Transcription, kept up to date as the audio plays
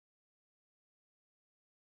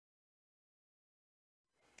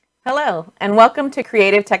Hello, and welcome to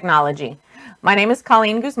Creative Technology. My name is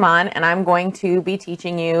Colleen Guzman, and I'm going to be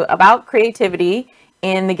teaching you about creativity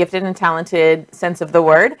in the gifted and talented sense of the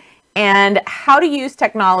word, and how to use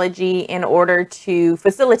technology in order to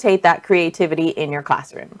facilitate that creativity in your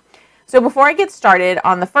classroom. So before I get started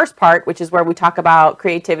on the first part, which is where we talk about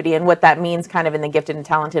creativity and what that means kind of in the gifted and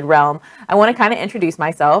talented realm, I want to kind of introduce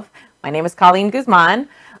myself. My name is Colleen Guzman.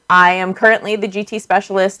 I am currently the GT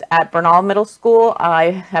specialist at Bernal Middle School.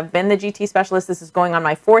 I have been the GT specialist. This is going on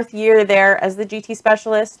my 4th year there as the GT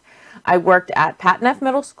specialist. I worked at Pat Neff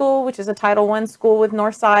Middle School, which is a Title I school with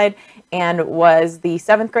Northside, and was the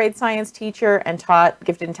 7th grade science teacher and taught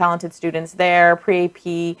gifted and talented students there,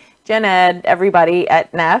 pre-AP, gen ed, everybody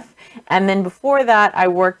at Neff. And then before that, I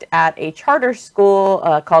worked at a charter school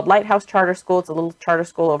called Lighthouse Charter School. It's a little charter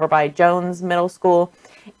school over by Jones Middle School.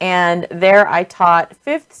 And there I taught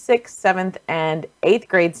 5th, 6th, 7th, and 8th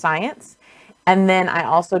grade science. And then I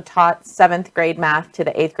also taught 7th grade math to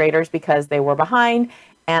the 8th graders because they were behind.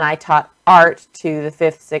 And I taught art to the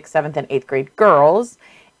 5th, 6th, 7th, and 8th grade girls.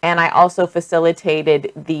 And I also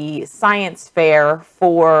facilitated the science fair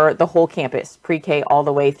for the whole campus, pre-K all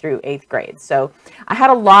the way through 8th grade. So I had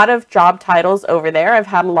a lot of job titles over there. I've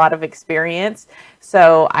had a lot of experience.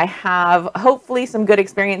 So I have hopefully some good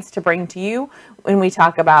experience to bring to you when we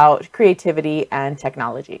talk about creativity and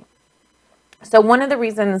technology. So one of the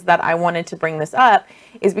reasons that I wanted to bring this up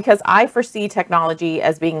is because I foresee technology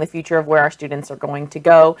as being the future of where our students are going to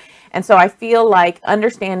go. And so I feel like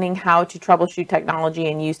understanding how to troubleshoot technology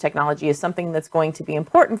and use technology is something that's going to be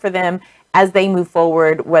important for them as they move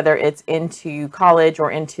forward, whether it's into college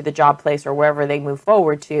or into the job place or wherever they move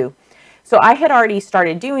forward to. So I had already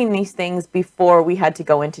started doing these things before we had to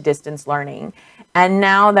go into distance learning. And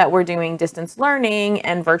now that we're doing distance learning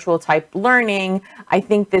and virtual type learning, I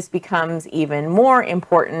think this becomes even more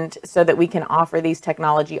important so that we can offer these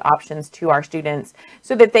technology options to our students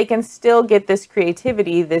so that they can still get this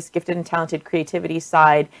creativity, this gifted and talented creativity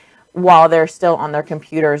side while they're still on their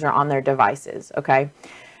computers or on their devices, okay?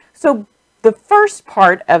 So the first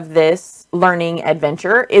part of this learning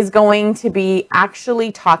adventure is going to be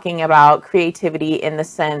actually talking about creativity in the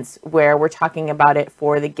sense where we're talking about it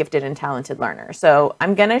for the gifted and talented learner. So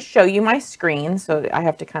I'm going to show you my screen. So I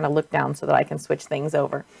have to kind of look down so that I can switch things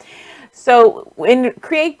over. So in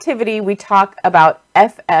creativity, we talk about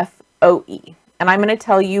FFOE, and I'm going to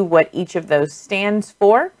tell you what each of those stands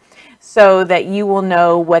for, so that you will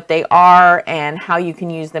know what they are and how you can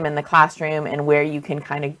use them in the classroom and where you can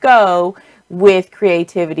kind of go with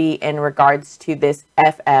creativity in regards to this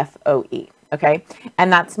FFOE, okay?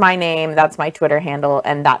 And that's my name, that's my Twitter handle,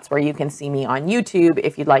 and that's where you can see me on YouTube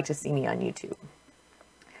if you'd like to see me on YouTube.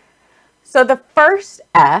 So the first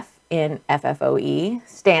F in FFOE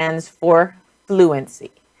stands for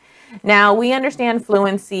fluency. Now, we understand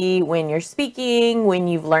fluency when you're speaking, when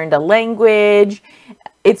you've learned a language.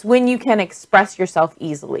 It's when you can express yourself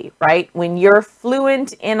easily, right? When you're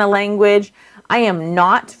fluent in a language. I am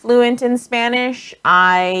not fluent in Spanish.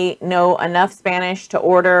 I know enough Spanish to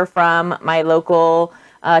order from my local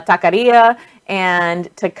taqueria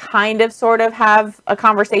and to kind of sort of have a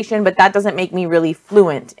conversation, but that doesn't make me really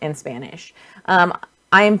fluent in Spanish.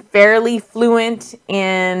 I am fairly fluent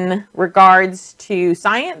in regards to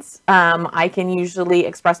science. I can usually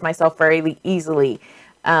express myself very easily.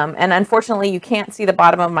 And unfortunately, you can't see the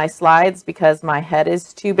bottom of my slides because my head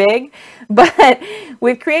is too big. But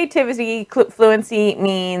with creativity, fluency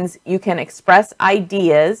means you can express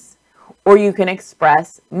ideas or you can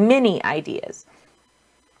express many ideas.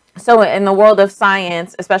 So in the world of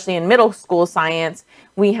science, especially in middle school science,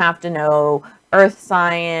 we have to know earth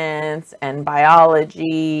science and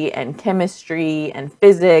biology and chemistry and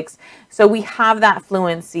physics. So we have that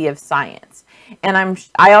fluency of science. And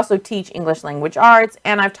I also teach English language arts,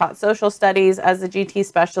 and I've taught social studies as a GT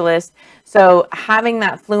specialist. So having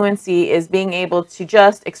that fluency is being able to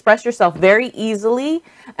just express yourself very easily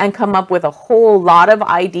and come up with a whole lot of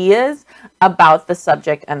ideas about the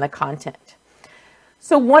subject and the content.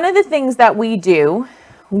 So one of the things that we do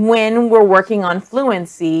when we're working on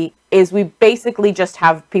fluency is we basically just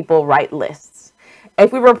have people write lists.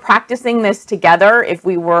 If we were practicing this together, if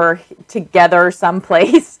we were together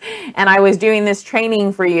someplace and I was doing this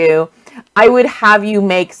training for you, I would have you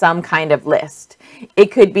make some kind of list. It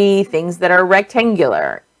could be things that are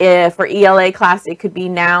rectangular. For ELA class, it could be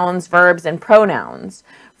nouns, verbs, and pronouns.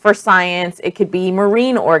 For science, it could be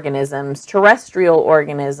marine organisms, terrestrial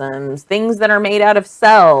organisms, things that are made out of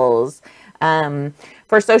cells.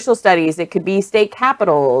 For social studies, it could be state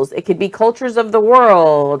capitals, it could be cultures of the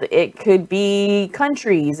world, it could be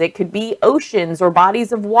countries, it could be oceans or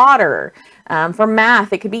bodies of water. For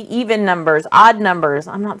math, it could be even numbers, odd numbers.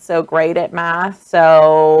 I'm not so great at math,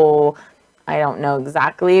 so I don't know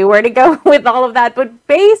exactly where to go with all of that. But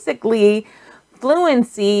basically,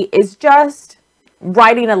 fluency is just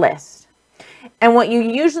writing a list. And what you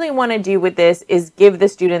usually want to do with this is give the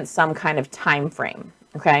students some kind of time frame,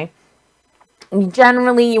 okay?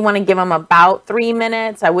 Generally, you want to give them about 3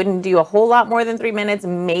 minutes. I wouldn't do a whole lot more than 3 minutes.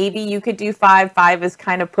 Maybe you could do 5. 5 is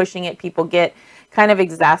kind of pushing it. People get kind of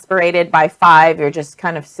exasperated by 5. You're just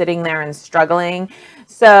kind of sitting there and struggling.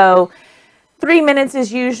 So 3 minutes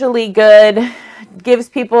is usually good. Gives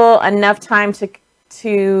people enough time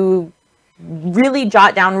to really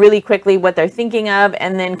jot down really quickly what they're thinking of,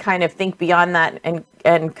 and then kind of think beyond that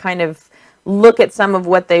and kind of look at some of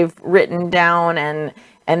what they've written down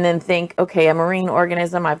and then think, okay, a marine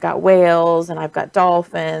organism, I've got whales and I've got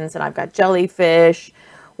dolphins and I've got jellyfish.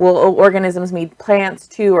 Well, organisms need plants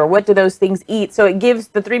too, or what do those things eat? So it gives,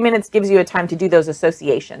 the 3 minutes gives you a time to do those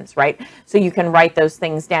associations, right? So you can write those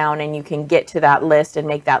things down and you can get to that list and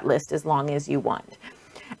make that list as long as you want.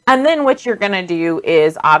 And then what you're going to do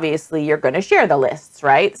is obviously you're going to share the lists,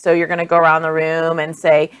 right? So you're going to go around the room and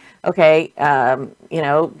say, okay, you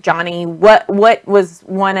know, Johnny, what was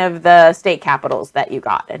one of the state capitals that you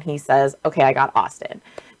got? And he says, okay, I got Austin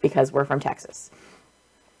because we're from Texas.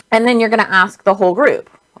 And then you're going to ask the whole group,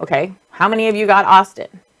 okay, how many of you got Austin?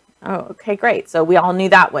 Oh, okay, great. So we all knew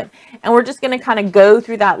that one. And we're just going to kind of go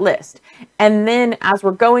through that list. And then as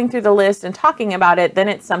we're going through the list and talking about it, then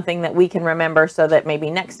it's something that we can remember so that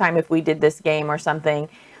maybe next time if we did this game or something,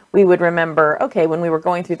 we would remember, okay, when we were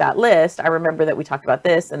going through that list, I remember that we talked about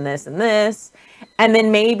this and this and this. And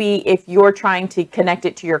then maybe if you're trying to connect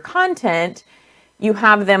it to your content, you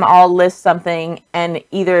have them all list something and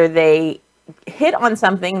either they hit on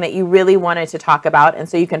something that you really wanted to talk about. And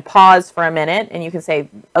so you can pause for a minute and you can say,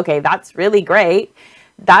 okay, that's really great.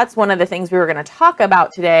 That's one of the things we were going to talk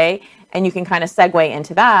about today. And you can kind of segue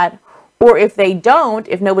into that. Or if they don't,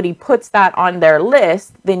 if nobody puts that on their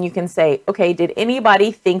list, then you can say, okay, did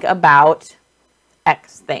anybody think about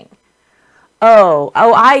X thing? Oh,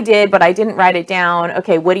 I did, but I didn't write it down.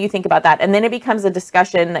 Okay, what do you think about that? And then it becomes a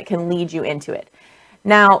discussion that can lead you into it.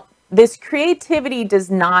 Now, this creativity does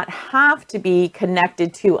not have to be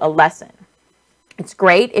connected to a lesson. It's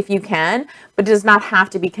great if you can, but it does not have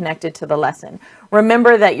to be connected to the lesson.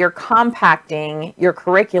 Remember that you're compacting your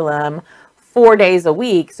curriculum 4 days a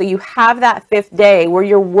week. So you have that 5th day where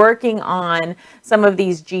you're working on some of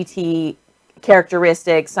these GT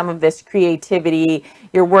characteristics, some of this creativity.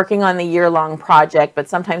 You're working on the year-long project, but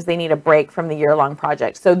sometimes they need a break from the year-long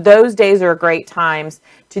project. So those days are great times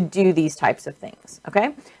to do these types of things,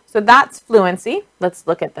 okay? So that's fluency. Let's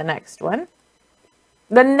look at the next one.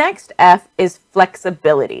 The next F is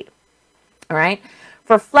flexibility, all right?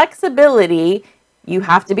 For flexibility, you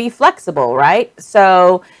have to be flexible, right?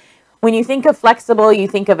 So when you think of flexible, you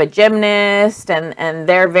think of a gymnast and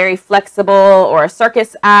they're very flexible, or a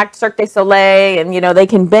circus act, Cirque du Soleil, and you know, they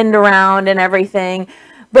can bend around and everything.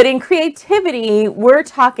 But in creativity, we're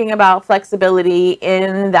talking about flexibility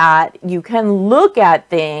in that you can look at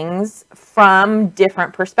things from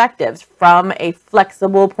different perspectives, from a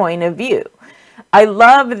flexible point of view. I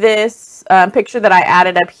love this picture that I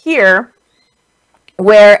added up here,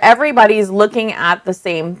 where everybody's looking at the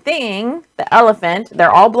same thing, the elephant.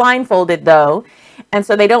 They're all blindfolded though, and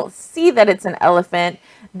so they don't see that it's an elephant.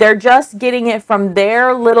 They're just getting it from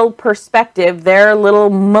their little perspective, their little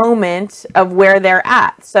moment of where they're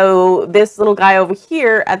at. So this little guy over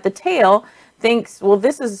here at the tail thinks, well,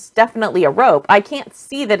 this is definitely a rope. I can't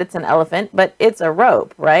see that it's an elephant, but it's a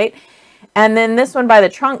rope, right? And then this one by the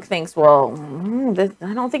trunk thinks, well,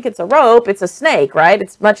 I don't think it's a rope. It's a snake, right?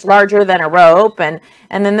 It's much larger than a rope. And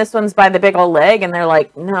then this one's by the big old leg, and they're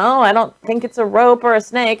like, no, I don't think it's a rope or a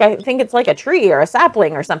snake. I think it's like a tree or a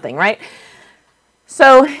sapling or something, right?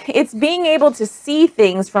 So it's being able to see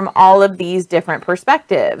things from all of these different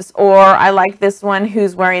perspectives. Or I like this one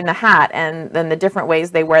who's wearing the hat, and then the different ways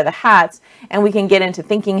they wear the hats. And we can get into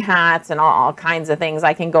thinking hats and all kinds of things.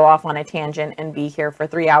 I can go off on a tangent and be here for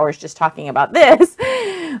 3 hours just talking about this.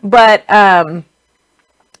 But I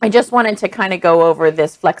just wanted to kind of go over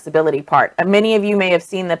this flexibility part. Many of you may have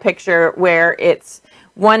seen the picture where it's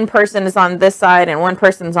one person is on this side and one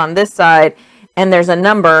person's on this side, and there's a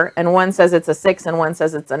number, and one says it's a 6 and one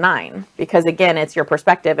says it's a 9, because again, it's your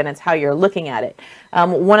perspective and it's how you're looking at it.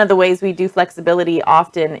 One of the ways we do flexibility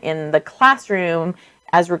often in the classroom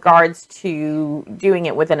as regards to doing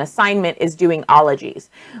it with an assignment is doing ologies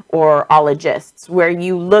or ologists, where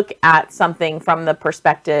you look at something from the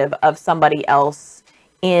perspective of somebody else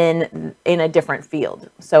in a different field.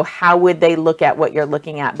 So how would they look at what you're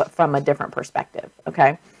looking at, but from a different perspective,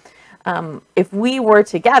 okay? If we were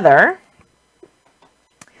together,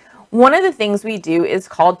 one of the things we do is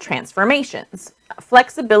called transformations.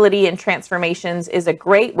 Flexibility and transformations is a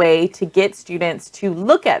great way to get students to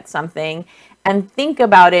look at something and think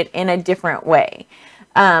about it in a different way.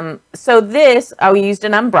 So this, I used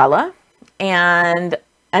an umbrella, and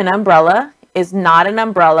an umbrella is not an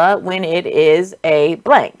umbrella when it is a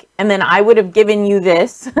blank. And then I would have given you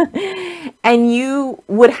this and you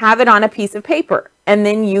would have it on a piece of paper, and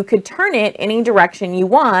then you could turn it any direction you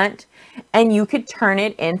want, and you could turn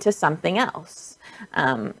it into something else.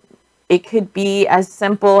 It could be as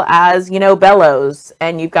simple as, you know, bellows,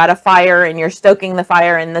 and you've got a fire and you're stoking the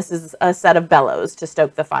fire, and this is a set of bellows to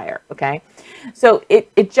stoke the fire, okay? So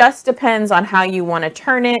it just depends on how you want to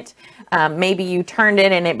turn it. Maybe you turned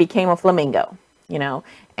it and it became a flamingo, you know,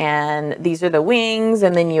 and these are the wings,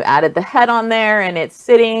 and then you added the head on there and it's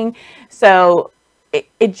sitting. So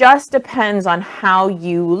it just depends on how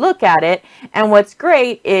you look at it. And what's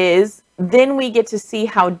great is then we get to see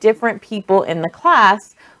how different people in the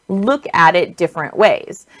class look at it different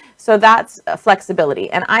ways. So that's flexibility.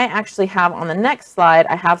 And I actually have on the next slide,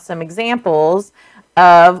 I have some examples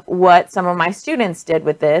of what some of my students did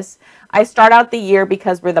with this. I start out the year,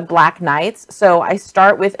 because we're the Black Knights, so I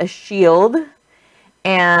start with a shield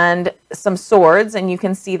and some swords, and you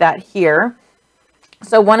can see that here.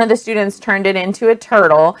 So one of the students turned it into a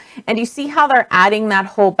turtle, and you see how they're adding that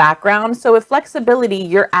whole background. So with flexibility,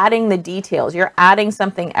 you're adding the details, you're adding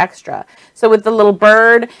something extra. So with the little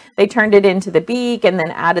bird, they turned it into the beak and then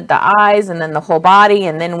added the eyes and then the whole body.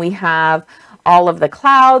 And then we have all of the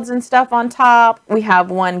clouds and stuff on top. We have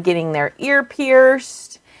one getting their ear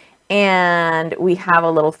pierced, and we have a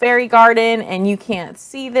little fairy garden, and you can't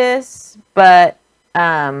see this, but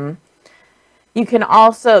you can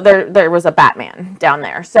also, there was a Batman down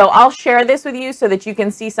there. So I'll share this with you so that you can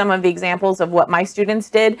see some of the examples of what my students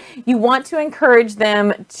did. You want to encourage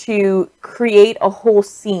them to create a whole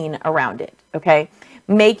scene around it, okay?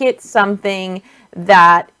 Make it something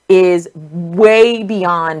that is way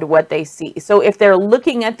beyond what they see. So if they're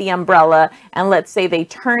looking at the umbrella and let's say they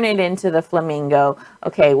turn it into the flamingo,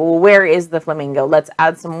 okay, well, where is the flamingo? Let's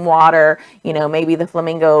add some water. You know, maybe the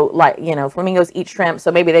flamingo, like, you know, flamingos eat shrimp.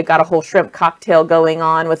 So maybe they've got a whole shrimp cocktail going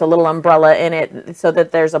on with a little umbrella in it, so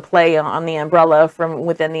that there's a play on the umbrella from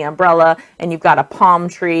within the umbrella, and you've got a palm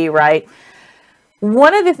tree, right?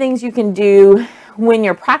 One of the things you can do when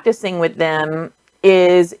you're practicing with them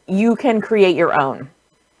is you can create your own.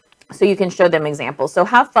 So you can show them examples. So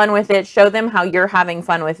have fun with it. Show them how you're having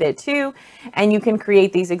fun with it too. And you can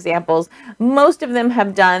create these examples. Most of them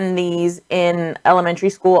have done these in elementary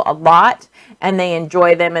school a lot, and they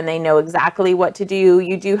enjoy them and they know exactly what to do.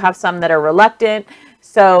 You do have some that are reluctant.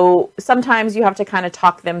 So sometimes you have to kind of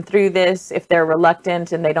talk them through this if they're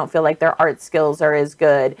reluctant and they don't feel like their art skills are as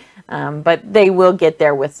good. But they will get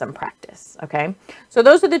there with some practice. Okay. So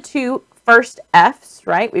those are the two first F's,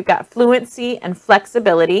 right? We've got fluency and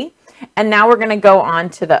flexibility. And now we're going to go on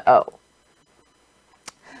to the O.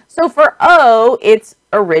 So for O, it's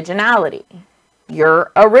originality.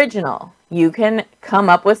 You're original. You can come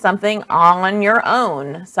up with something on your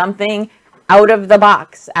own, something out of the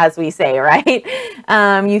box, as we say, right?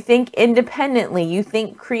 You think independently. You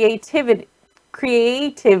think creatively.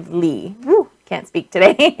 Woo, can't speak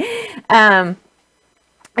today.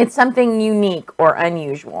 It's something unique or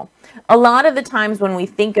unusual. A lot of the times when we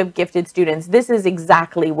think of gifted students, this is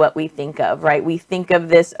exactly what we think of, right? We think of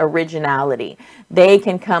this originality. They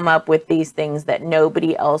can come up with these things that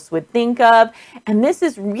nobody else would think of. And this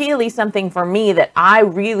is really something for me that I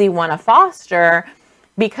really want to foster,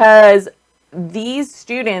 because these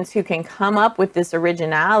students who can come up with this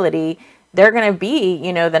originality, they're going to be,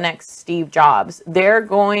 you know, the next Steve Jobs. They're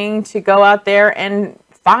going to go out there and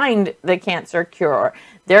find the cancer cure.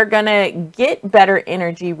 They're going to get better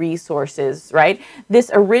energy resources, right?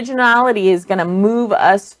 This originality is going to move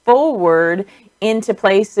us forward into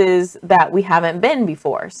places that we haven't been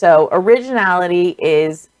before. So originality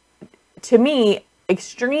is, to me,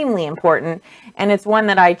 extremely important. And it's one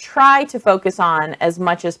that I try to focus on as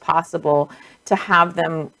much as possible, to have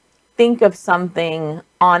them think of something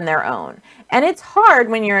on their own. And it's hard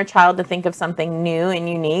when you're a child to think of something new and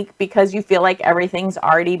unique, because you feel like everything's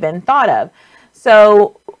already been thought of.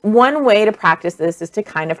 So one way to practice this is to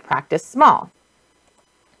kind of practice small.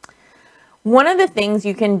 One of the things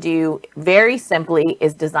you can do very simply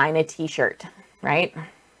is design a t-shirt, right?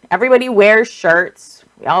 Everybody wears shirts.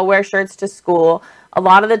 We all wear shirts to school. A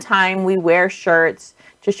lot of the time we wear shirts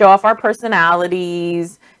to show off our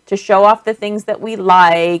personalities, to show off the things that we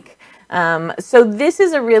like. So this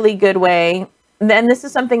is a really good way. Then this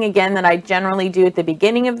is something, again, that I generally do at the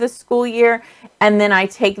beginning of the school year. And then I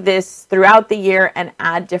take this throughout the year and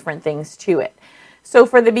add different things to it. So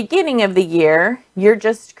for the beginning of the year, you're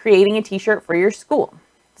just creating a t-shirt for your school,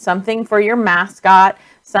 something for your mascot,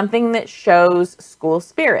 something that shows school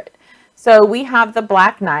spirit. So we have the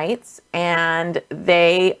Black Knights, and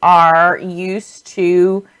they are used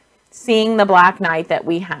to seeing the Black Knight that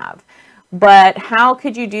we have. But how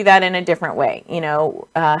could you do that in a different way? You know,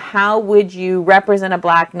 how would you represent a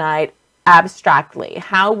Black Knight abstractly?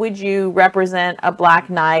 How would you represent a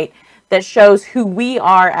Black Knight that shows who we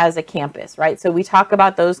are as a campus, right? So we talk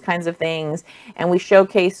about those kinds of things, and we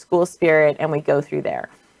showcase school spirit, and we go through there.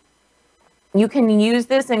 You can use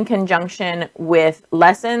this in conjunction with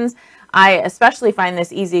lessons. I especially find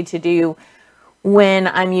this easy to do when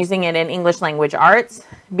I'm using it in English language arts,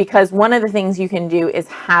 because one of the things you can do is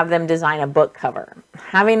have them design a book cover.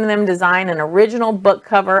 Having them design an original book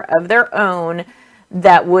cover of their own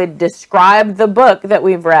that would describe the book that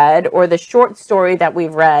we've read or the short story that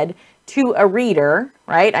we've read to a reader,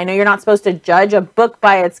 right? I know you're not supposed to judge a book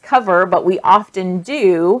by its cover, but we often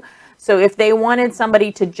do. So if they wanted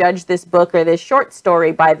somebody to judge this book or this short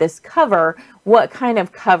story by this cover, what kind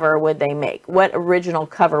of cover would they make? What original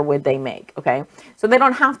cover would they make? Okay, so they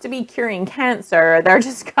don't have to be curing cancer. They're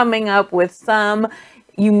just coming up with some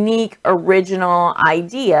unique original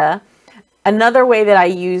idea. Another way that I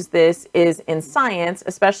use this is in science,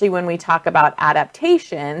 especially when we talk about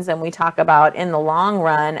adaptations and we talk about, in the long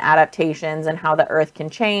run, adaptations and how the earth can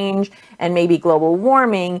change and maybe global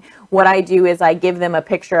warming. What I do is I give them a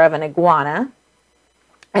picture of an iguana,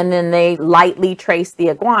 and then they lightly trace the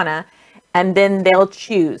iguana, and then they'll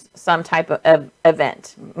choose some type of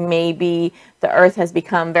event. Maybe the earth has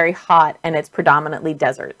become very hot and it's predominantly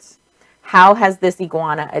deserts. How has this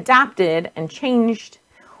iguana adapted and changed?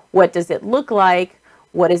 What does it look like?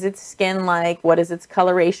 What is its skin like? What is its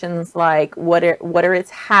colorations like? What are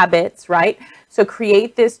its habits, right? So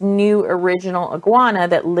create this new original iguana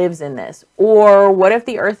that lives in this. Or what if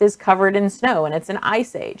the earth is covered in snow and it's an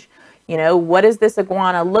ice age? You know, what does this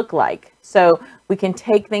iguana look like? So we can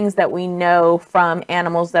take things that we know from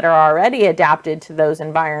animals that are already adapted to those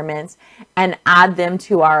environments and add them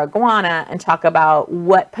to our iguana and talk about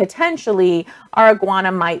what potentially our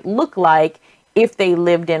iguana might look like if they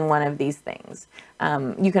lived in one of these things.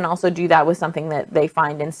 You can also do that with something that they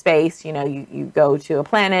find in space. You know, you go to a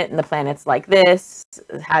planet and the planet's like this,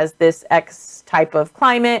 has this X type of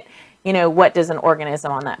climate. You know, what does an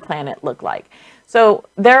organism on that planet look like? So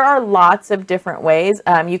there are lots of different ways.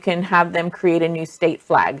 You can have them create a new state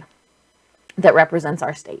flag that represents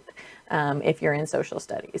our state. If you're in social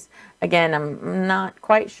studies. Again, I'm not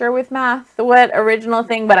quite sure with math what original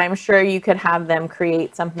thing, but I'm sure you could have them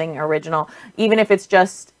create something original, even if it's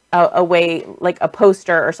just a way, like a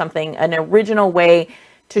poster or something, an original way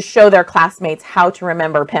to show their classmates how to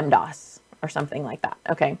remember PEMDAS or something like that.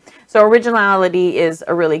 Okay, so originality is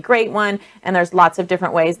a really great one, and there's lots of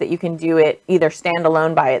different ways that you can do it, either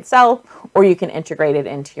standalone by itself or you can integrate it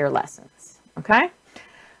into your lessons. Okay.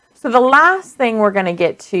 So the last thing we're going to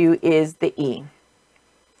get to is the E.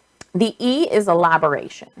 The E is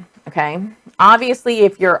elaboration, okay? Obviously,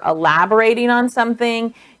 if you're elaborating on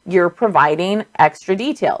something, you're providing extra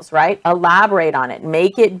details, right? Elaborate on it.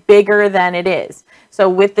 Make it bigger than it is. So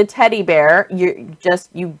with the teddy bear, you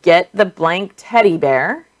get the blank teddy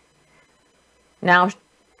bear. Now,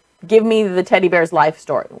 give me the teddy bear's life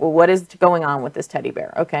story. Well, what is going on with this teddy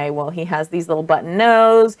bear? Okay, well, he has these little button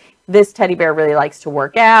nose. This teddy bear really likes to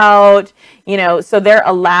work out, you know, so they're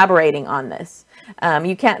elaborating on this.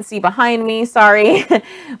 You can't see behind me, sorry,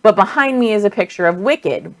 but behind me is a picture of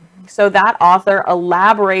Wicked. So that author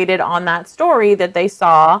elaborated on that story that they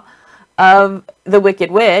saw of the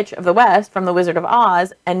Wicked Witch of the West from The Wizard of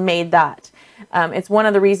Oz and made that. It's one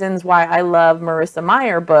of the reasons why I love Marissa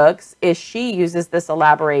Meyer books, is she uses this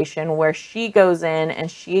elaboration where she goes in and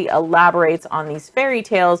she elaborates on these fairy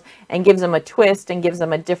tales and gives them a twist and gives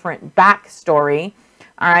them a different backstory.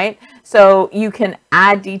 All right, so you can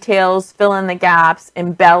add details, fill in the gaps,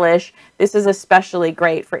 embellish. This is especially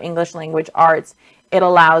great for English language arts. It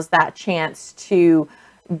allows that chance to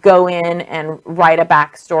go in and write a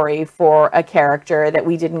backstory for a character that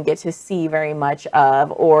we didn't get to see very much of,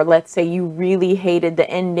 or let's say you really hated the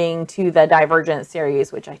ending to the Divergent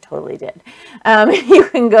series, which I totally did. You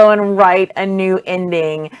can go and write a new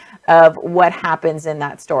ending of what happens in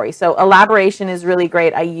that story. So elaboration is really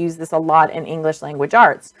great. I use this a lot in English language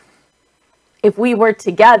arts. If we were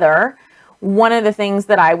together, one of the things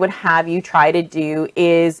that I would have you try to do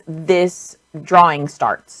is this drawing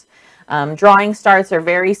starts. Drawing starts are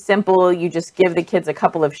very simple. You just give the kids a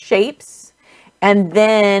couple of shapes, and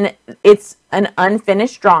then it's an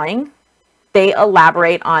unfinished drawing. They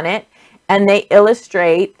elaborate on it, and they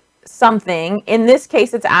illustrate something. In this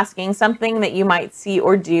case, it's asking something that you might see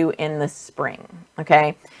or do in the spring,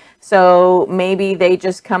 okay? So maybe they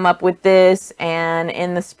just come up with this, and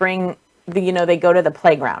in the spring, you know, they go to the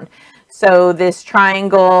playground. So this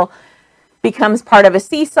triangle becomes part of a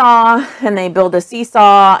seesaw, and they build a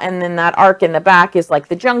seesaw, and then that arc in the back is like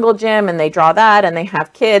the jungle gym, and they draw that, and they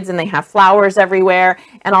have kids, and they have flowers everywhere,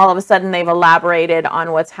 and all of a sudden they've elaborated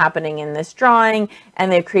on what's happening in this drawing,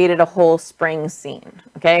 and they've created a whole spring scene,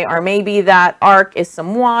 okay? Or maybe that arc is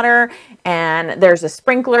some water, and there's a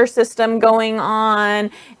sprinkler system going on,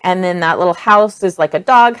 and then that little house is like a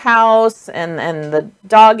dog house, and the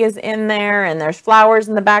dog is in there, and there's flowers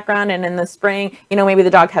in the background, and in the spring, you know, maybe the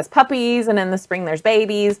dog has puppies, and in the spring there's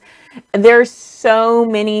babies. There's so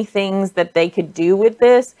many things that they could do with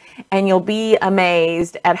this, and you'll be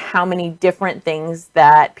amazed at how many different things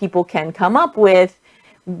that people can come up with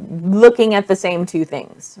looking at the same two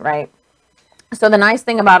things, right? So the nice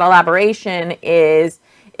thing about elaboration is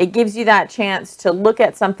it gives you that chance to look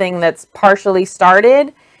at something that's partially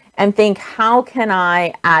started and think, how can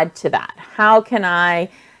I add to that? How can I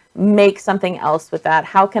make something else with that?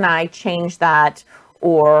 How can I change that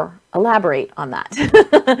or elaborate on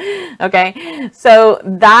that? Okay, so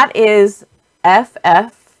that is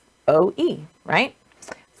FFOE, right?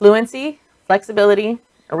 Fluency, flexibility,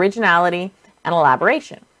 originality, and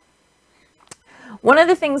elaboration. One of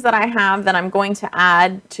the things that I have that I'm going to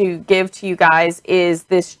add to give to you guys is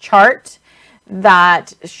this chart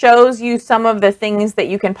that shows you some of the things that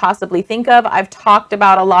you can possibly think of. I've talked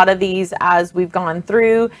about a lot of these as we've gone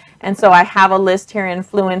through, and so I have a list here in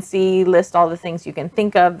Fluency, list all the things you can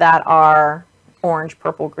think of that are orange,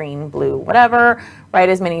 purple, green, blue, whatever. Write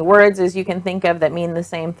as many words as you can think of that mean the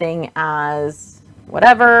same thing as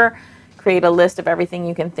whatever. Create a list of everything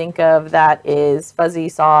you can think of that is fuzzy,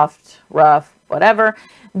 soft, rough, whatever.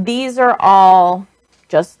 These are all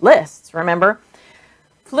just lists, remember?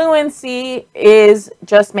 Fluency is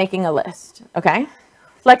just making a list, okay?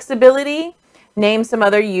 Flexibility, name some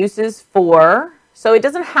other uses for. So it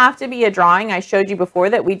doesn't have to be a drawing. I showed you before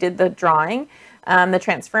that we did the drawing, the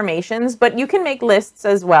transformations, but you can make lists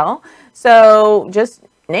as well. So just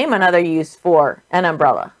name another use for an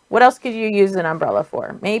umbrella. What else could you use an umbrella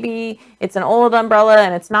for? Maybe it's an old umbrella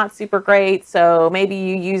and it's not super great, so maybe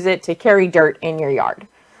you use it to carry dirt in your yard.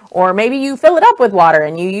 Or maybe you fill it up with water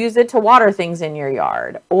and you use it to water things in your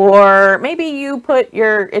yard. Or maybe you put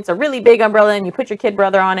it's a really big umbrella and you put your kid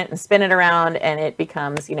brother on it and spin it around and it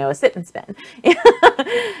becomes, you know, a sit and spin.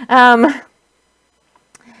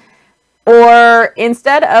 Or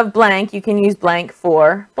instead of blank, you can use blank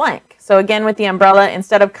for blank. So again, with the umbrella,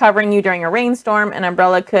 instead of covering you during a rainstorm, an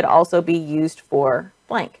umbrella could also be used for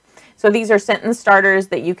blank. So these are sentence starters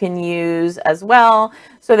that you can use as well,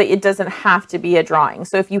 so that it doesn't have to be a drawing.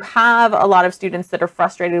 So if you have a lot of students that are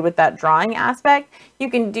frustrated with that drawing aspect, you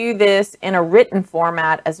can do this in a written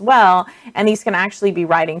format as well. And these can actually be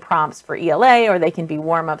writing prompts for ELA, or they can be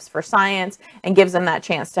warm-ups for science, and gives them that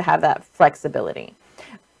chance to have that flexibility.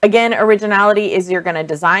 Again, originality is you're going to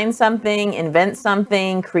design something, invent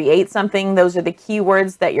something, create something. Those are the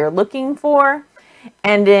keywords that you're looking for.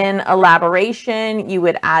 And in elaboration, you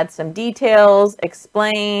would add some details,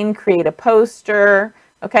 explain, create a poster,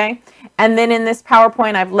 okay? And then in this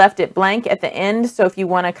PowerPoint, I've left it blank at the end. So if you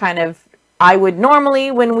want to kind of, I would normally,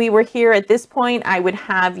 when we were here at this point, I would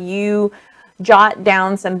have you jot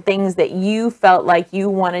down some things that you felt like you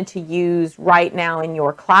wanted to use right now in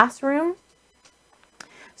your classroom.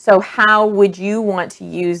 So how would you want to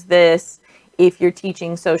use this if you're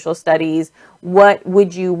teaching social studies? What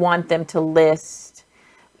would you want them to list?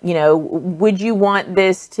 You know, would you want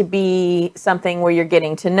this to be something where you're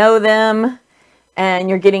getting to know them and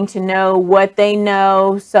you're getting to know what they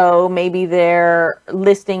know? So maybe they're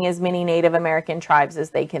listing as many Native American tribes as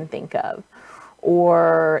they can think of,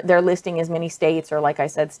 or they're listing as many states, or like I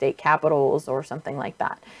said, state capitals or something like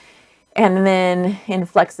that. And then in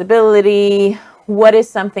flexibility, what is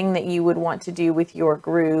something that you would want to do with your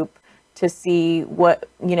group to see what,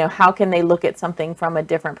 you know, how can they look at something from a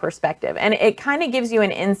different perspective? And it kind of gives you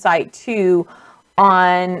an insight too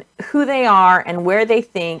on who they are and where they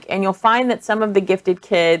think. And you'll find that some of the gifted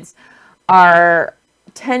kids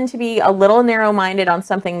tend to be a little narrow-minded on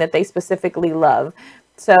something that they specifically love.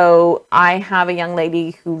 So I have a young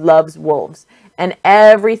lady who loves wolves, and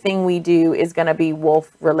everything we do is going to be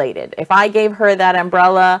wolf related. If I gave her that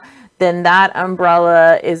umbrella, then that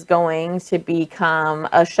umbrella is going to become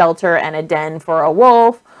a shelter and a den for a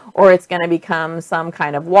wolf, or it's going to become some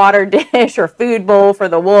kind of water dish or food bowl for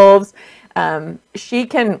the wolves. She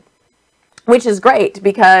can, which is great,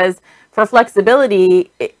 because for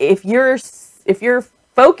flexibility, if you're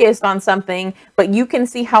focused on something, but you can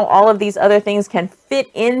see how all of these other things can fit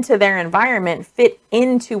into their environment, fit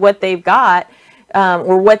into what they've got,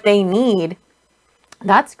 or what they need,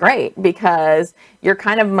 that's great, because you're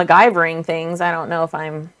kind of MacGyvering things. I don't know if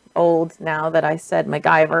I'm old now that I said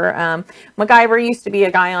MacGyver. MacGyver used to be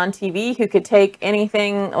a guy on TV who could take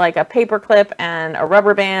anything like a paper clip and a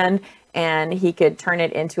rubber band, and he could turn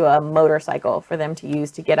it into a motorcycle for them to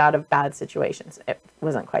use to get out of bad situations. It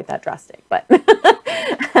wasn't quite that drastic, but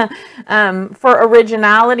for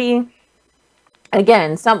originality,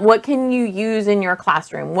 again, what can you use in your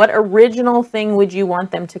classroom? What original thing would you want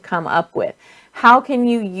them to come up with? How can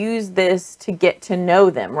you use this to get to know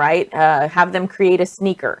them, right? Have them create a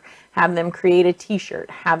sneaker, have them create a t-shirt,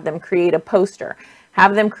 have them create a poster,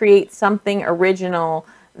 have them create something original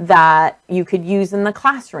that you could use in the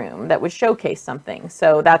classroom that would showcase something.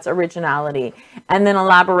 So that's originality. And then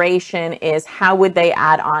elaboration is, how would they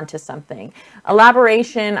add on to something?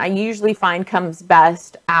 Elaboration, I usually find, comes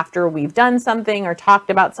best after we've done something or talked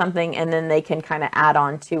about something, and then they can kind of add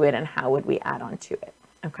on to it. And how would we add on to it?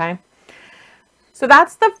 Okay. So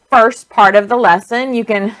that's the first part of the lesson. You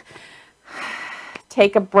can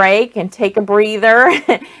take a break and take a breather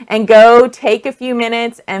and go take a few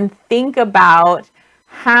minutes and think about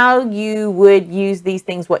how you would use these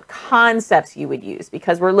things, what concepts you would use,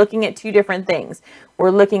 because we're looking at two different things.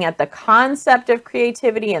 We're looking at the concept of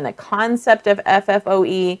creativity and the concept of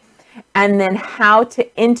FFOE, and then how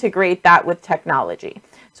to integrate that with technology.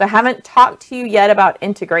 So I haven't talked to you yet about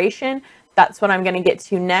integration. That's what I'm going to get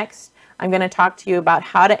to next. I'm going to talk to you about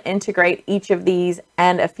how to integrate each of these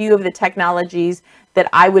and a few of the technologies that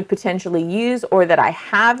I would potentially use or that I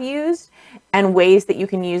have used, and ways that you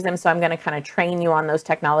can use them. So I'm going to kind of train you on those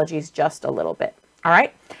technologies just a little bit. All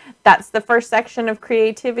right. That's the first section of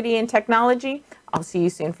creativity and technology. I'll see you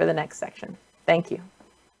soon for the next section. Thank you.